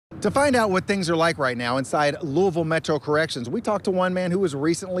To find out what things are like right now inside Louisville Metro Corrections, we talked to one man who was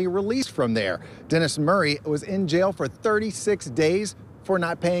recently released from there. Dennis Murray was in jail for 36 days for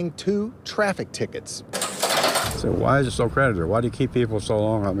not paying 2 traffic tickets. So why is it so crowded there? Why do you keep people so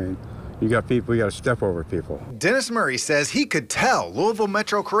long? I mean, you got people, you got to step over people. Dennis Murray says he could tell Louisville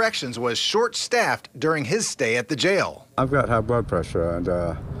Metro Corrections was short-staffed during his stay at the jail. I've got high blood pressure, and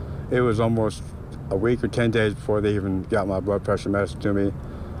it was almost a week or 10 days before they even got my blood pressure medicine to me.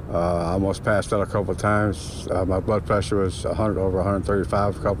 I almost passed out a couple of times. My blood pressure was 100 over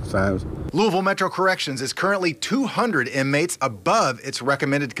 135 a couple of times. Louisville Metro Corrections is currently 200 inmates above its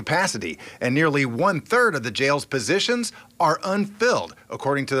recommended capacity, and nearly 1/3 of the jail's positions are unfilled,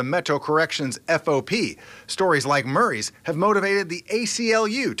 according to the Metro Corrections FOP. Stories like Murray's have motivated the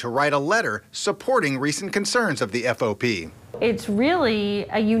ACLU to write a letter supporting recent concerns of the FOP. It's really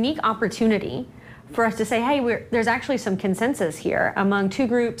a unique opportunity for us to say, hey, there's actually some consensus here among two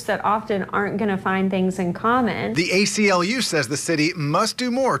groups that often aren't going to find things in common. The ACLU says the city must do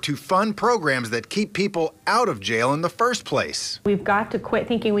more to fund programs that keep people out of jail in the first place. We've got to quit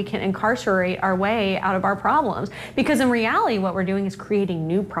thinking we can incarcerate our way out of our problems, because in reality, what we're doing is creating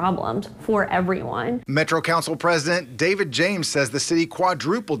new problems for everyone. Metro Council President David James says the city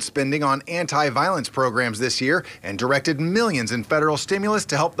quadrupled spending on anti-violence programs this year and directed millions in federal stimulus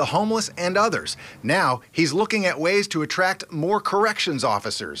to help the homeless and others. Now, he's looking at ways to attract more corrections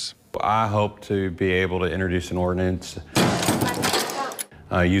officers. I hope to be able to introduce an ordinance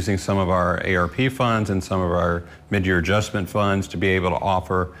using some of our ARP funds and some of our mid-year adjustment funds to be able to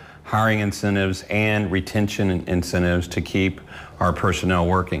offer hiring incentives and retention incentives to keep our personnel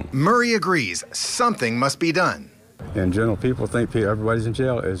working. Murray agrees something must be done. In general, people think everybody's in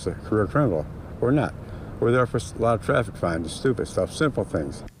jail is a career criminal. We're not. We're there for a lot of traffic fines, stupid stuff, simple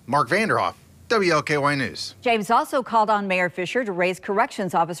things. Mark Vanderhoff, WLKY News. James also called on Mayor Fisher to raise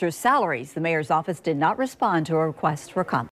corrections officers' salaries. The mayor's office did not respond to a request for comment.